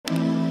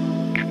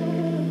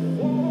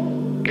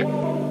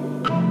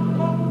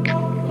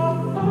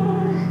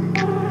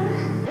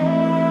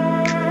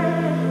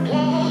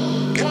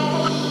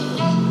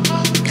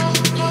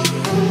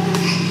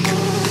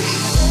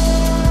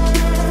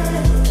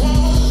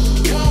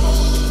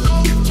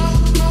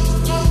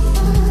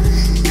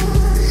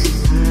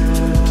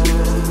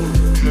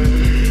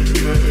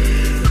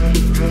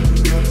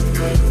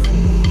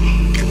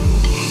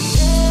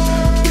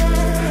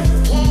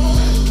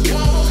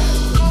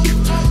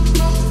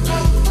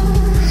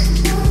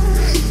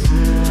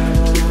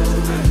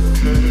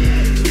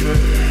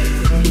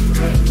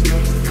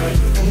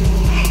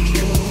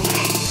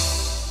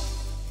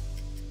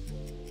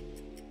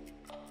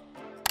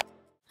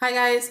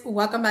Hi guys,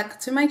 welcome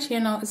back to my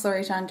channel. It's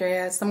Laurasia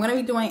Andrea. So I'm going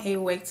to be doing a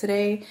wig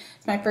today.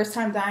 It's my first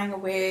time dyeing a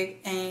wig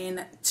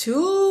in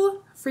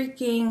 2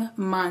 freaking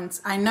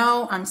months. I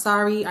know, I'm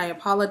sorry, I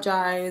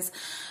apologize,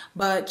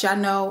 but y'all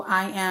know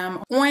I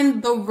am on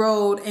the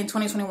road in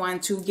 2021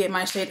 to get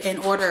my shit in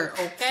order,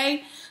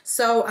 okay?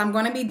 So I'm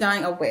going to be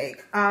dyeing a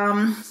wig.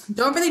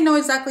 Don't really know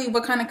exactly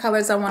what kind of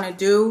colors I want to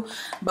do,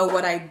 but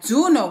what I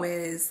do know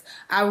is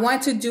I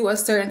want to do a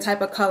certain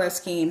type of color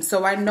scheme.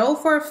 So I know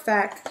for a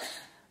fact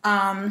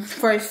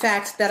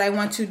that I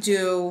want to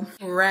do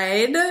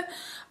red,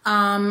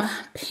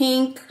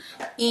 pink,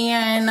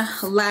 and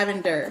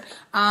lavender.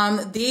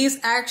 These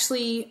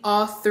actually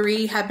all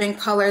 3 have been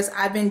colors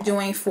I've been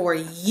doing for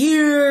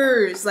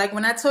years. Like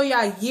when I tell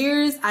y'all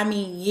years, I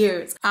mean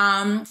years.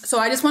 So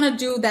I just want to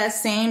do that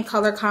same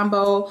color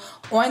combo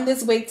on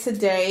this wig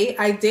today.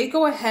 I did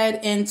go ahead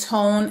and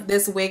tone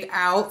this wig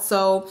out,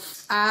 so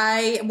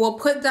I will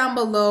put down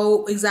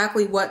below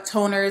exactly what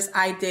toners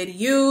I did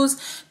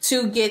use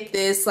to get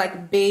this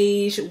like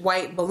beige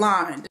white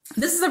blonde.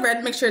 This is a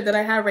red mixture that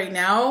I have right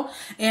now,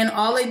 and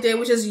all I did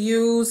was just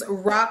use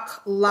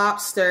Rock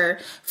Lobster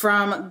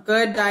from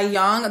Good Dye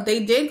Young.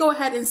 They did go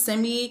ahead and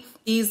send me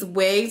these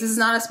wigs. This is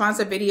not a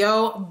sponsored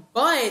video,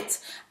 but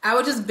I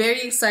was just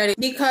very excited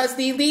because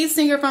the lead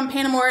singer from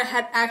Panamore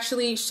had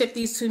actually shipped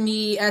these to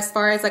me as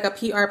far as like a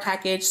PR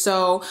package.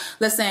 So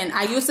listen,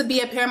 I used to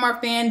be a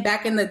Paramore fan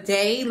back in the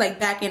day, like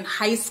back in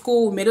high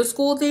school, middle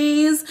school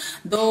days.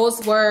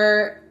 Those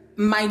were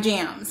my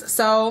jams.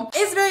 So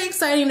it's very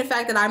exciting the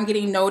fact that I'm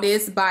getting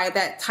noticed by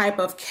that type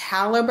of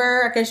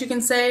caliber, I guess you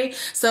can say.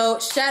 So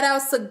shout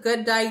outs to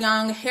Good Dye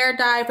Young Hair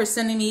Dye for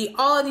sending me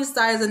all of these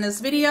dyes in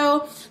this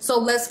video. So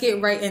let's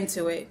get right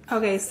into it.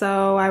 Okay,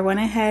 so I went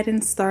ahead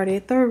and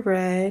started the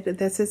red.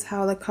 This is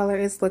how the color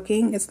is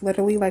looking. It's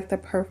literally like the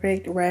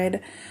perfect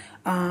red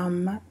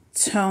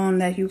tone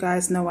that you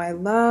guys know I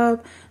love.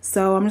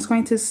 So I'm just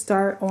going to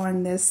start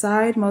on this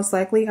side. Most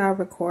likely I'll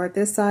record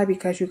this side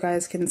because you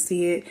guys can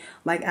see it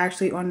like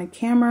actually on the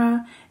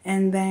camera,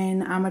 and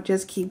then I'm gonna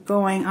just keep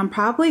going. I'm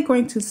probably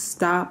going to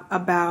stop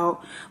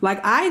about, like,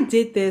 I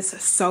did this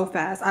so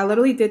fast. I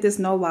literally did this,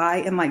 no lie,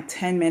 in like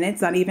 10 minutes,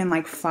 not even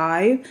like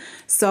 5.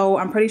 So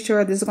I'm pretty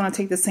sure this is gonna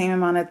take the same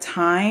amount of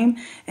time,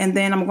 and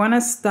then I'm gonna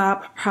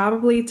stop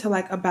probably to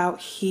like about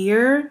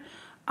here.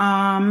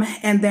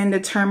 And then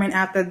determine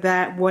after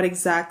that what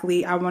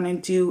exactly I want to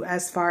do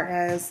as far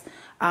as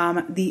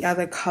the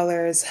other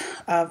colors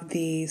of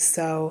these.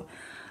 So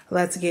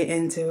let's get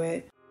into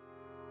it.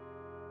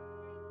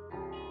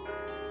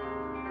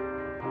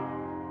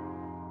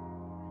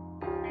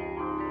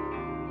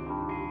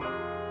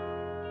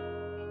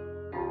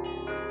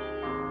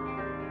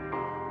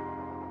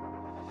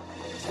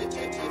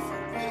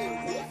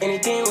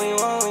 Anything we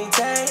want, we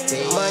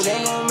take. My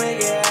gang gon'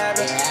 make it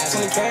happen.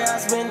 20K I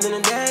spent in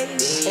a day,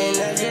 and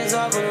that's just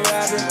off of the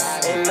rapping.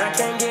 And I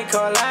can't get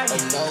caught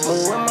lacking.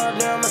 Move with my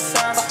damn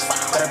massage.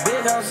 Got a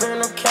big house in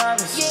the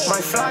cabins.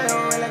 Might fly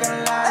over like a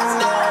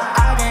line.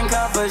 I can't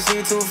cover, she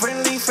too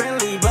friendly,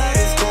 but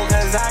it's cool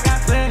cause I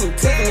got plenty.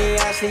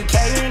 Tiffany, Ashley,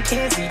 Kay, and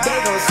Kenzie. They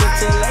gon' sit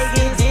till they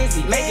get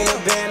dizzy. Making a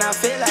band, I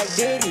feel like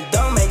Diddy.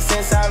 Don't make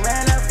sense, I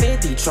ran out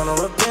 50. Tryna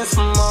repent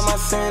from all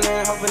my sin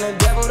and hoping the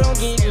devil don't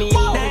get me.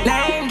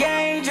 Name,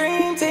 game,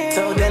 dream team.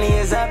 So Danny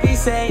is up, he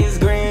say it's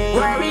green.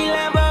 Rory,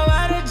 Lambo,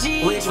 out of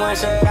G. Which one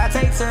should I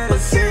take to the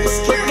scene?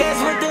 Guess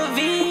with the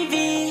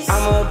VVs,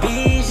 I'm a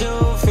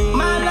bijou fiend.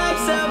 My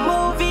life's a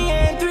movie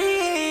in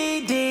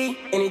 3D.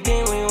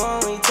 Anything we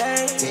want, we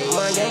take.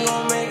 My gang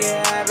gon' make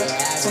it happen.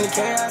 20K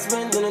I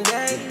spent in a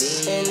day,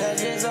 and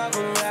that's just off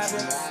of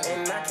rapping.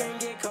 And I can't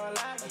get caught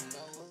like it.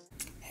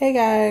 Hey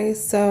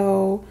guys,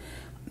 so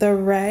the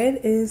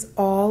red is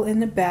all in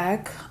the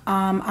back.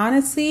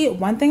 Honestly,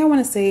 one thing I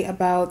want to say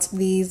about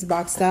these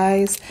box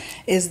dyes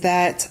is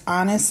that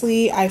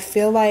honestly, I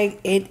feel like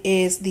it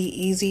is the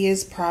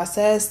easiest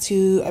process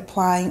to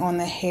applying on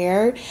the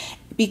hair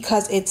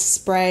because it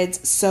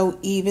spreads so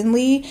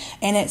evenly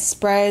and it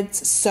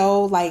spreads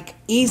so like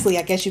easily,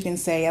 I guess you can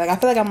say. Like I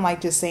feel like I'm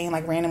like just saying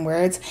like random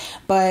words,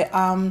 but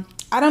I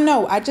don't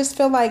know. I just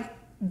feel like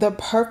the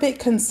perfect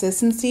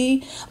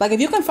consistency, like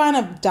if you can find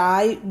a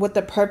dye with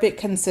the perfect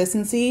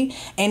consistency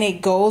and it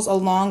goes a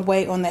long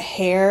way on the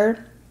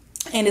hair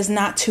and is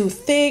not too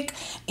thick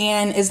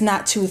and is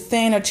not too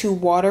thin or too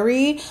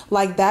watery,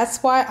 like that's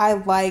why I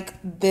like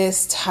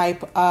this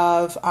type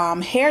of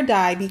hair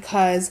dye,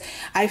 because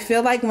I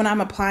feel like when I'm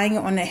applying it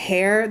on the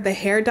hair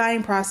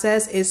dyeing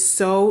process is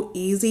so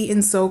easy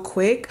and so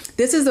quick.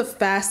 This is the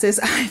fastest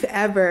I've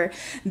ever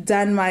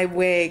done my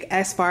wig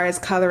as far as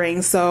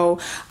coloring. So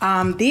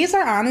these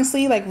are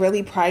honestly like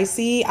really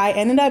pricey. I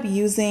ended up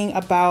using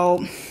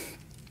about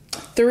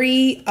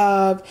 3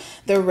 of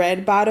the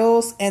red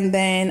bottles, and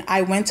then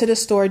I went to the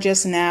store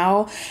just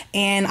now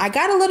and I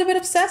got a little bit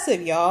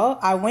obsessive, y'all.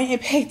 I went and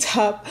picked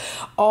up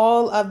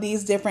all of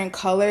these different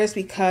colors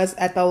because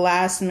at the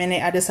last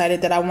minute I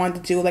decided that I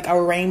wanted to do like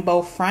a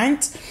rainbow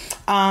front.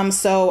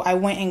 So I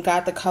went and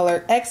got the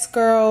color X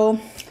Girl.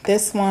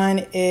 This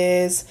one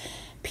is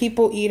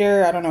People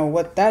Eater, I don't know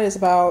what that is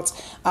about.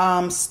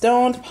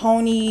 Stoned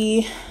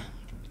Pony,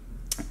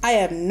 I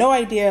have no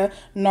idea.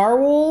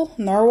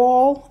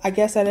 Narwhal, I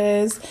guess that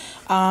is.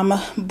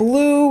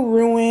 Blue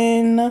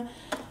Ruin.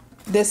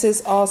 This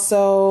is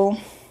also,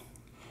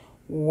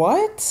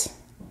 what?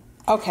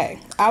 Okay,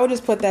 I would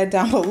just put that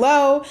down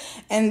below.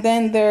 And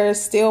then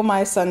there's Still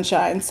My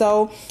Sunshine.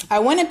 So I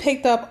went and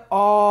picked up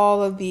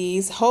all of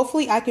these.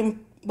 Hopefully I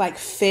can like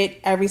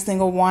fit every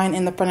single one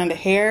in the front of the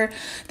hair.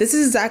 This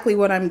is exactly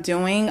what I'm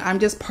doing. I'm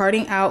just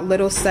parting out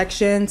little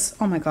sections.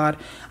 Oh my god,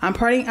 I'm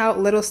parting out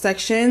little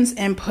sections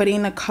and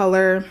putting the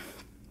color,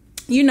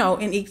 you know,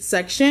 in each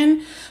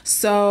section.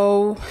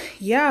 So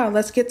yeah,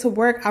 let's get to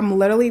work. I'm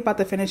literally about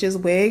to finish this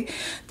wig.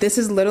 This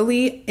is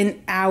literally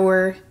an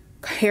hour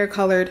hair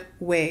colored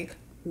wig.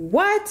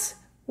 What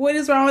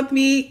is wrong with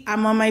me?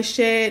 I'm on my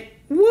shit.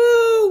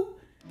 Woo!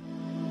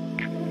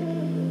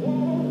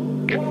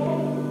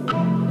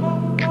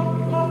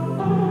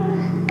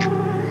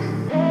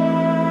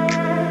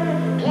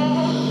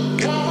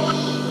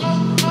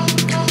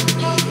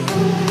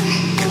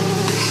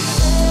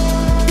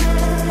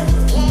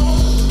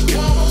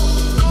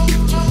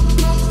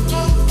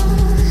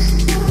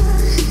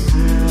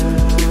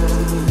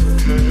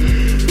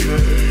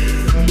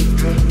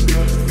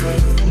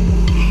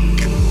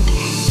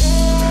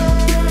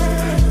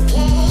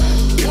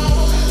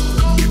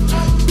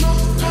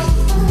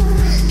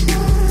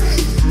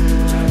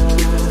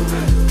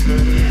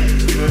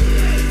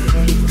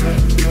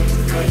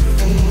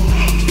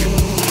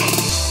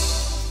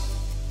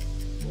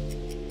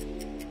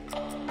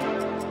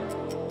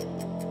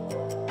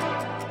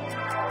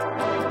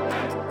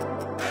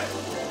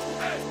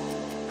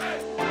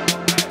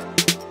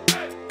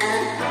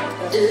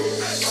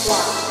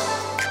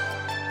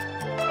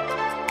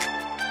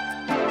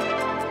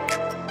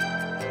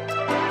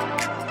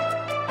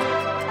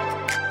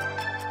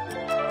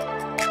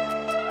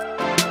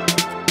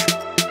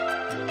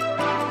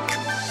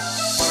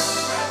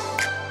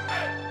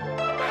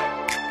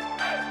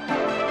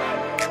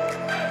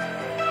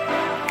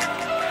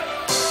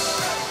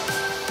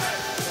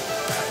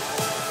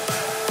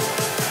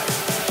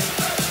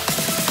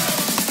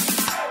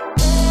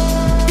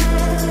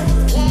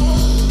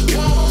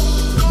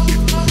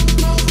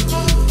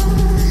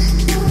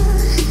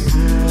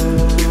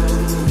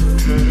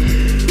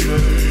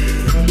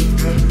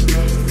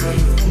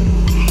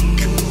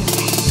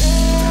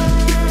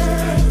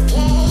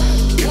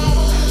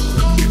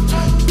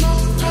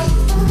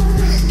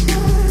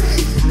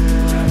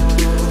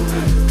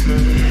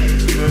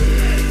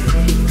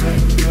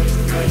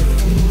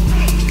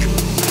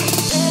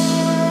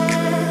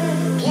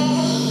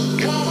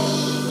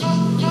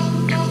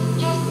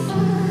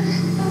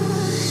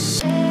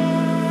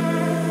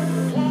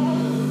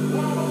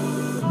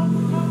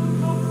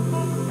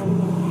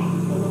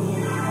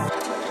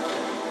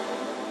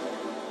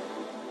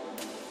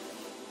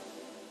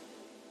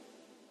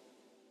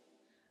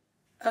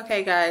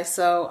 Okay guys,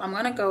 so I'm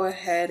gonna go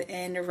ahead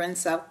and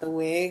rinse out the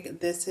wig.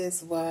 This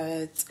is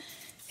what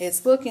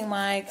it's looking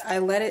like. I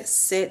let it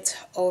sit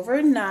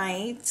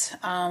overnight.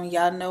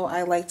 Y'all know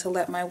I like to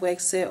let my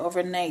wig sit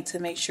overnight to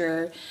make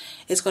sure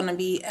it's gonna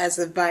be as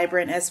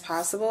vibrant as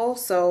possible.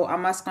 So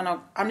I'm just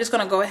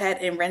gonna go ahead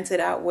and rinse it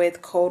out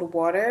with cold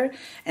water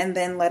and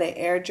then let it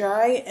air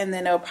dry, and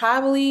then it'll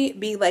probably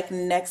be like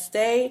next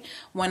day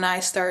when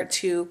I start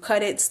to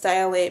cut it,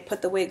 style it,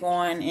 put the wig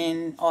on,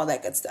 and all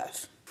that good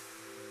stuff.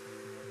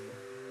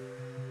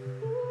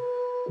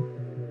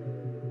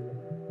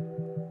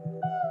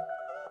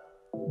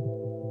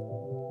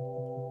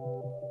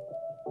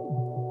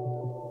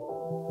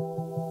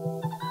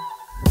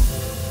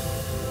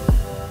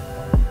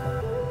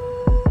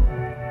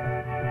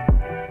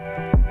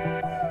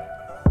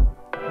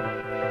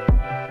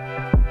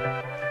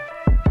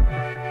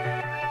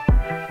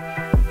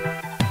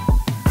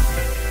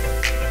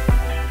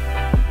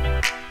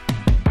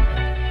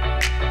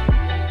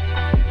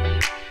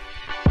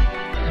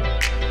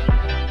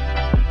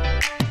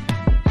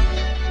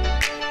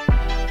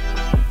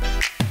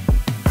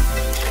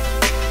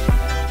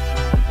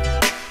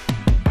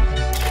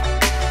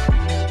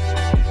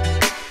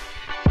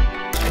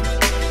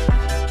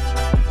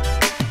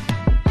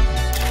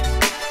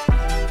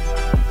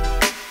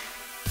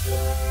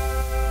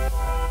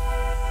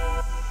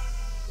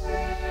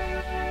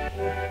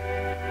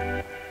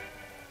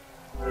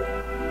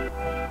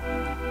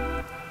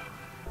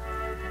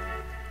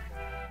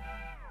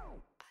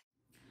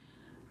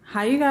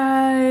 Hi you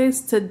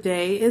guys,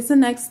 today is the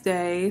next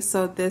day.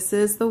 So this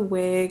is the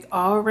wig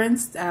all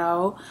rinsed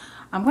out.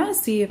 I'm gonna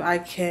see if I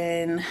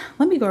can,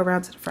 let me go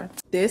around to the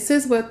front. This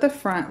is what the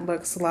front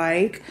looks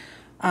like.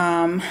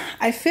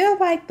 I feel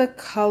like the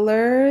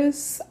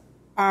colors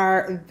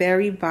are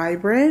very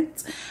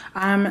vibrant.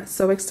 I'm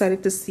so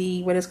excited to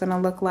see what it's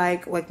gonna look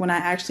like when I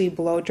actually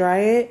blow dry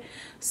it.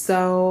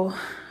 So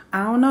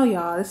I don't know,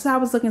 y'all. This is how I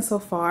was looking so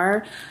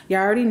far.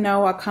 Y'all already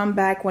know I come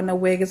back when the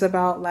wig is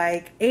about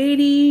like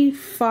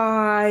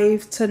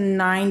 85 to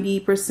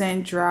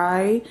 90%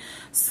 dry.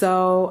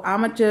 So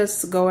I'm gonna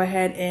just go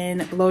ahead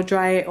and blow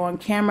dry it on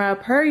camera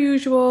per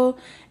usual,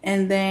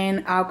 and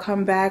then I'll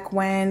come back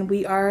when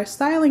we are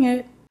styling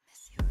it.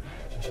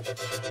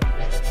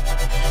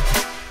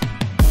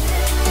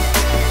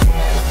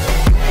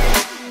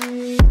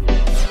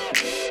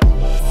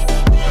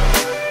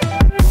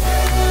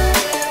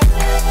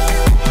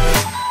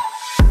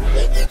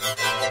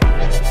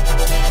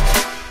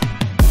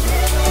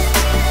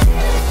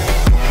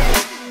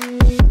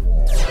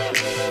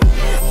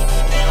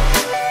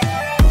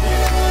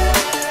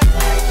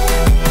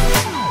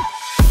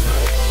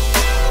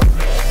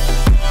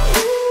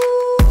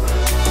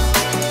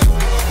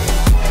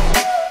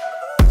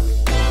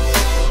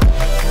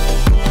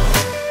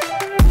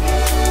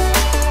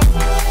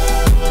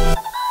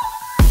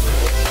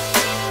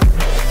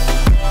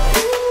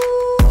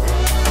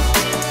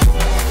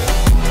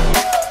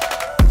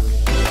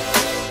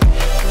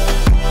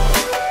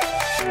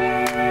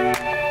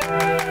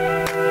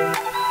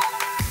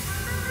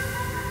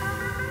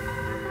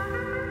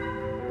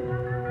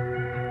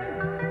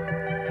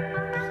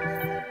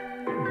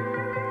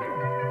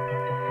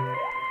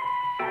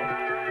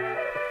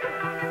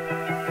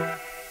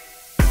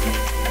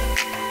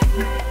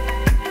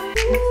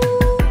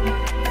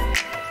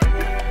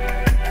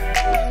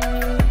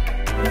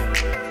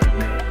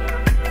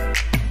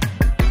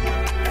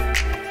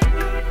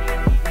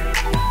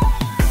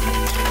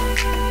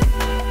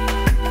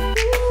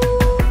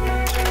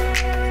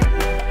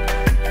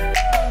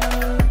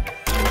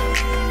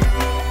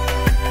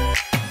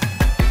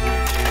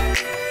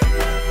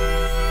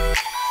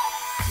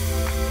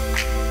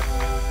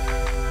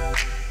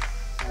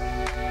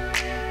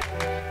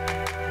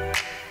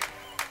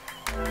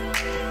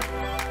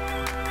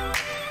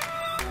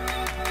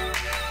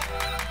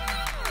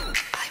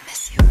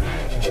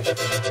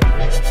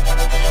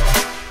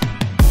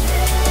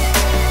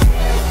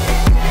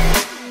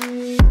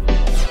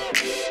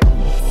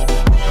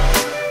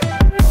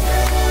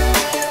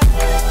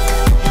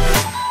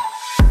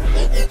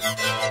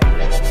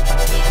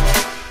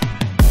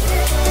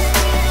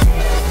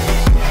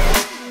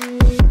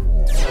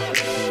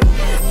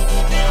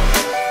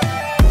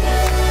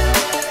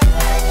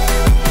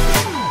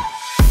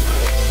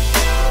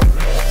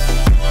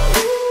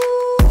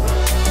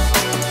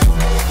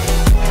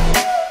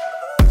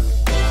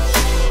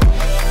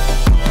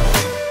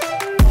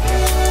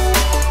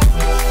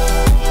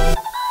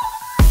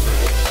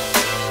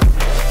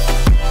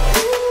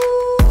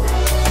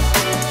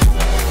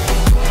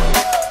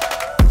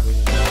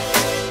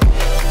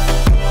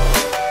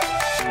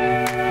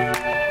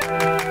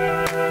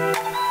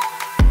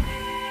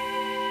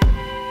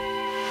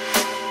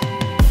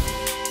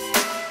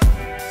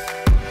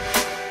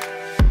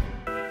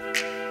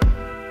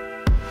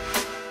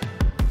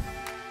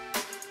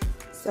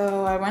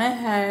 So I went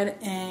ahead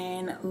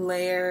and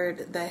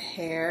layered the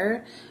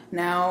hair.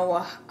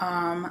 Now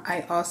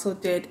I also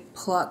did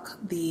pluck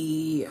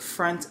the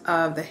front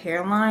of the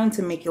hairline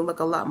to make it look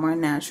a lot more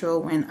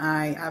natural when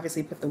I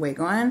obviously put the wig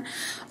on.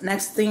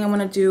 Next thing I'm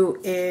gonna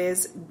do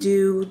is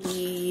do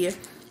the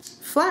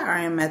flat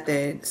iron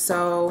method.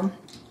 So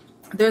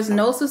there's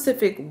no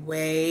specific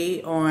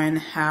way on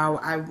how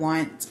I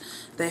want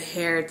the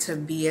hair to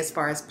be as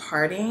far as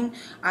parting.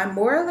 I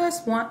more or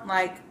less want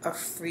like a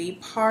free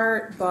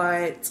part,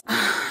 but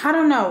I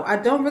don't know. I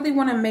don't really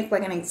want to make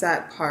like an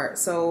exact part.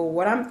 So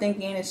what I'm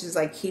thinking is just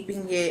like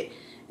keeping it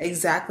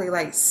exactly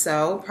like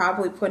so,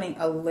 probably putting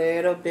a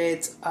little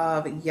bit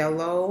of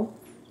yellow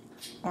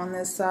on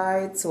this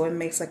side so it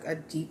makes like a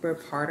deeper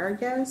part, I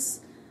guess,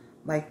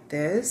 like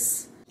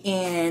this.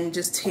 And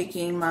just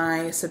taking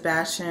my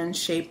Sebastian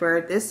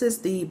shaper. This is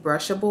the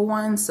brushable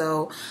one,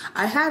 so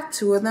I have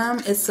two of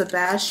them. It's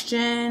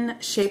Sebastian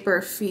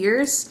Shaper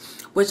Fierce,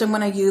 which I'm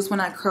going to use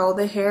when I curl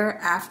the hair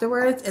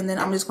afterwards, and then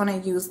I'm just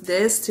going to use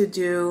this to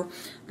do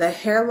the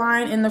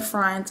hairline in the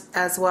front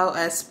as well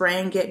as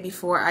spraying it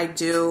before I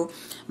do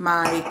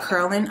my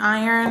curling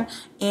iron.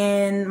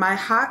 And my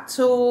hot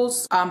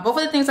tools, both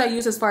of the things I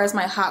use as far as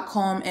my hot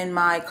comb and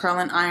my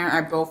curling iron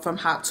are both from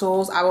Hot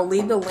Tools. I will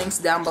leave the links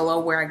down below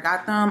where I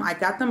got them. I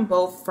got them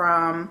both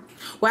from,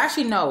 well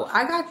actually no,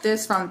 I got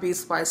this from the Beauty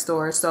Supply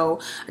store, so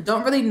I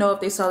don't really know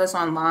if they sell this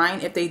online.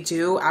 If they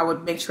do, I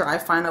would make sure I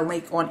find a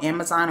link on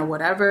Amazon or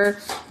whatever,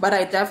 but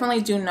I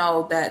definitely do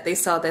know that they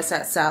sell this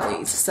at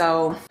Sally's.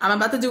 So I'm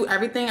about to do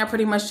everything I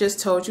pretty much just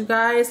told you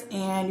guys,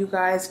 and you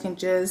guys can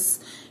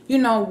just, you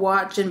know,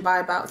 watch and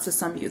vibe out to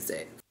some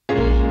music.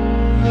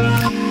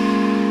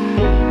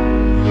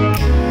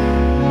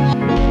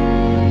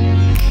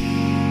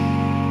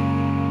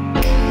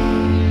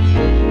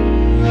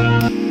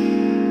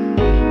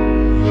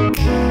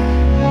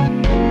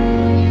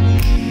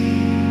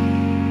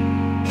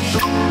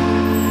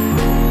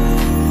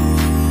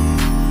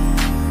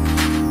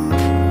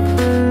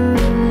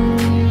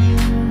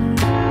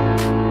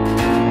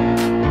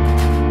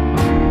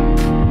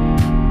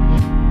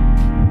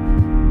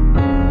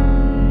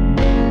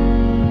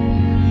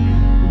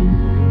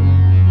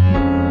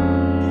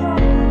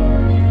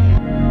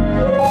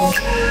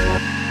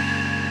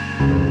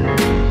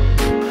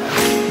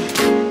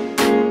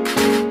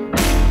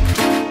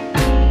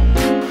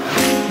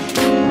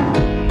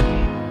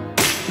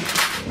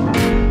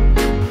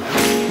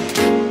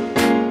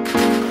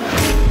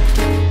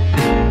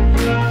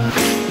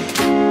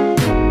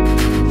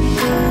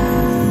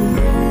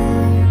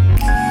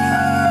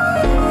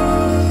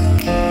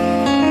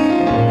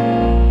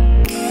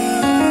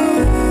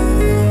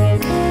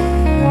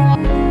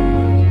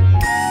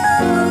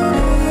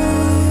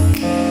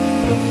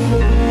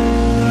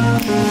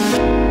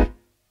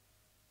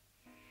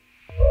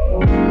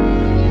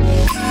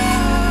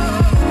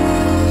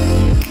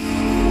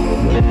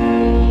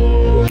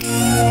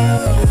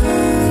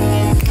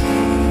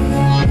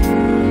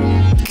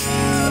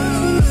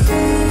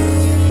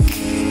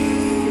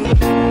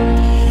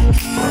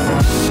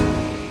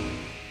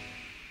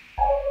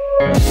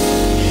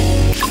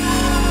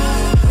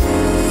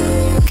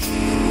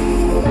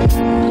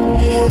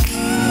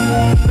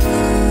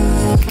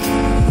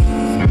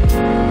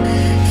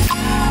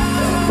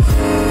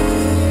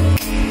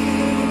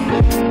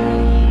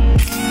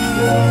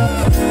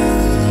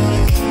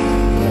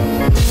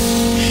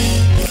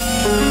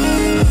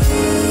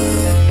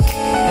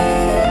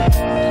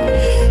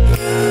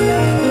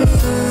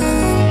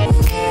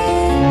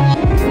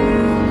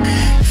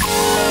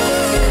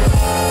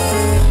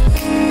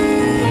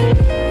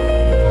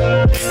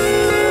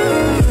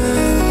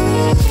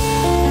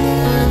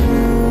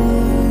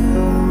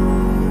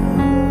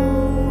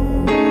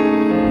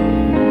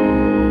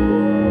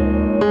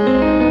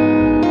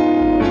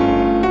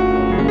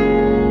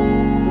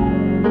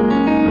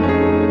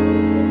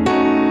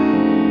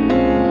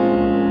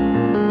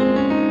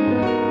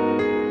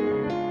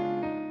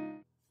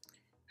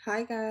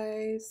 Hi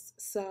guys,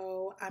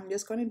 so I'm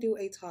just going to do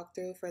a talk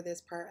through for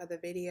this part of the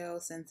video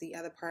since the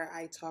other part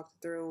I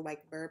talked through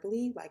like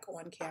verbally, like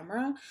on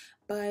camera,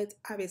 but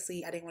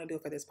obviously I didn't want to do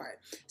it for this part.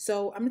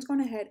 So I'm just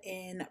going ahead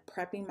and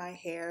prepping my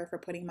hair for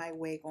putting my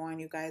wig on.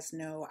 You guys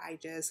know I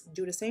just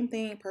do the same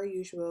thing per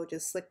usual,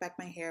 just slick back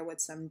my hair with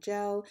some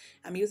gel.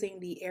 I'm using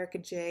the Erica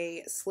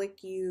J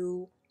Slick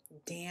You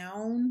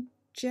Down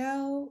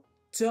gel.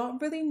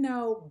 Don't really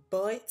know,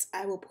 but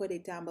I will put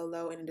it down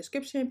below in the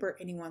description for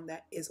anyone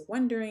that is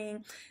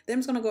wondering. Then I'm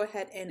just going to go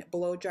ahead and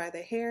blow dry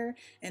the hair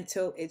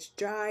until it's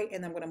dry,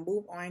 and I'm going to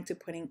move on to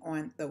putting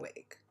on the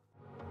wig.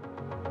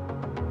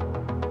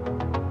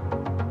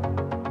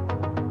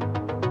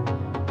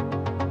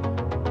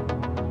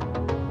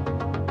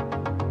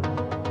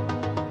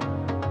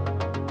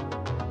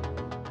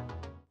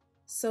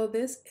 So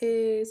this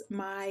is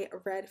my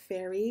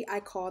Redfairyy. I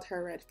called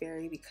her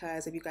Redfairyy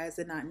because if you guys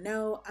did not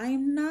know,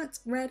 I'm not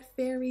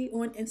Redfairyy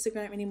on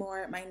Instagram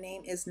anymore. My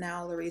name is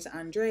now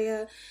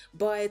Laurasiaandrea,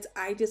 but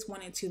I just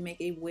wanted to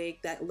make a wig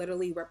that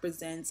literally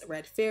represents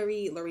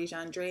Redfairyy,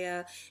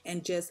 Laurasiaandrea,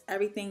 and just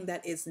everything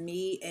that is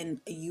me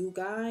and you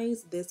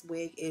guys. This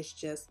wig is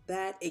just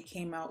that. It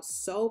came out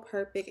so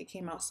perfect. It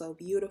came out so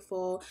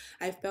beautiful.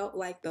 I felt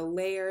like the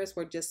layers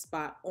were just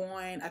spot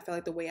on. I felt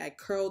like the way I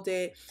curled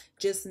it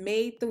just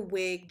made the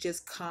wig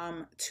just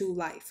come to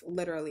life,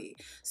 literally.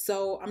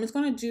 So I'm just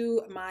going to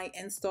do my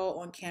install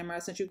on camera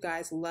since you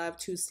guys love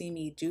to see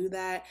me do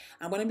that.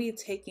 I'm going to be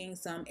taking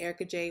some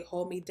Erica J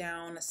Hold Me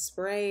Down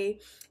spray,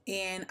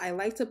 and I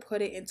like to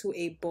put it into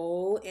a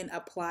bowl and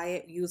apply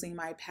it using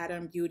my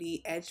Pattern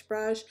Beauty edge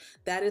brush.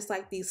 That is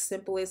like the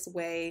simplest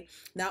way.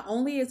 Not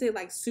only is it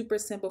like super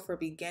simple for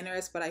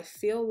beginners, but I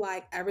feel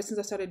like ever since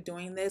I started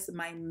doing this,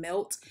 my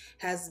melt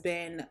has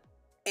been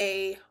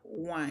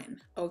A1.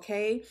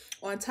 Okay,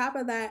 on top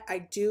of that, I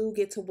do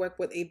get to work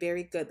with a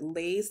very good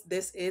lace.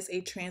 This is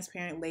a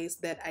transparent lace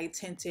that I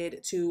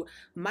tinted to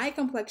my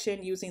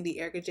complexion using the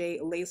Erica J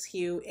Lace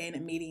Hue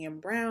in medium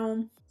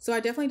brown. So I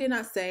definitely did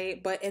not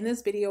say, but in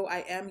this video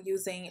I am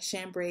using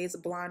Shambrey's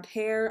blonde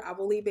hair. I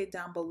will leave it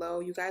down below.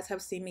 You guys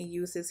have seen me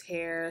use this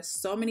hair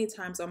so many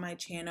times on my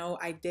channel.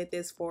 I did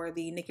this for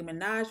the Nicki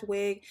Minaj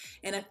wig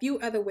and a few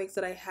other wigs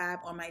that I have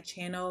on my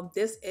channel.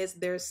 This is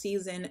their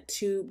season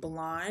 2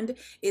 blonde.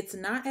 It's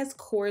not as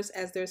coarse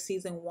as their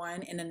season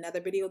 1 in another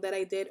video that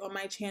I did on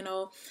my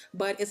channel,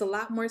 but it's a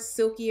lot more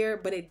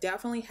silkier, but it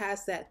definitely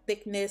has that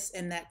thickness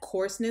and that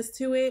coarseness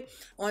to it.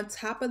 On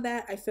top of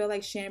that, I feel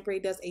like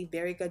Shambrey does a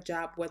very good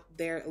job with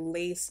their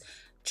lace,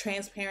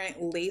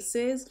 transparent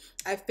laces.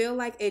 I feel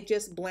like it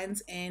just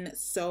blends in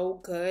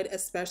so good,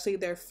 especially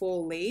their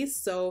full lace.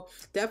 So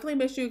definitely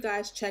make sure you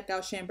guys check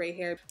out Shambrey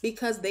Hair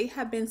because they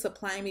have been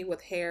supplying me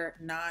with hair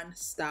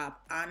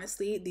non-stop.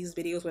 Honestly, these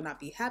videos would not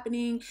be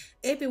happening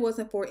if it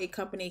wasn't for a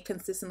company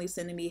consistently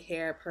sending me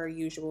hair per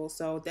usual.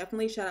 So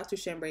definitely shout out to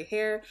Shambrey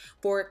Hair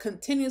for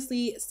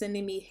continuously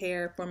sending me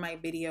hair for my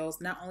videos.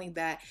 Not only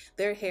that,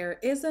 their hair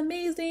is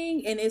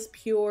amazing and it's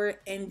pure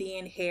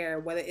Indian hair,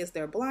 whether it's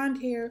their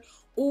blonde hair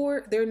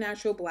or their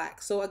natural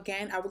black. So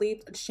again, I will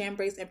leave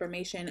Shambrey's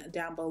information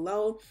down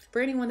below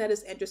for anyone that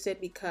is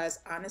interested because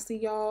honestly,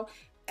 y'all,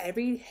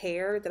 every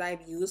hair that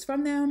I've used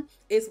from them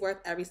is worth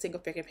every single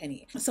freaking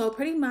penny. So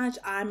pretty much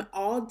I'm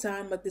all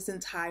done with this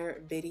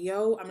entire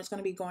video. I'm just going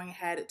to be going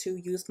ahead to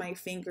use my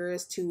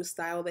fingers to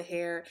style the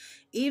hair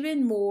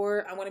even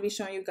more. I'm going to be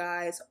showing you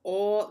guys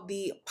all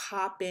the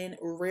poppin'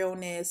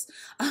 realness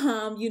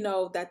you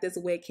know, that this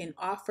wig can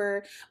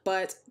offer.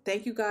 But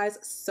thank you guys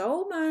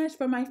so much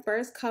for my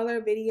first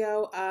color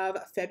video of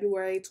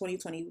February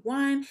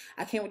 2021.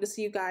 I can't wait to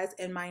see you guys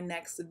in my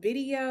next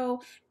video,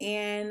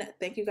 and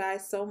thank you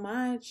guys so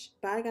much.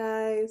 Bye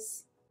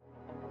guys.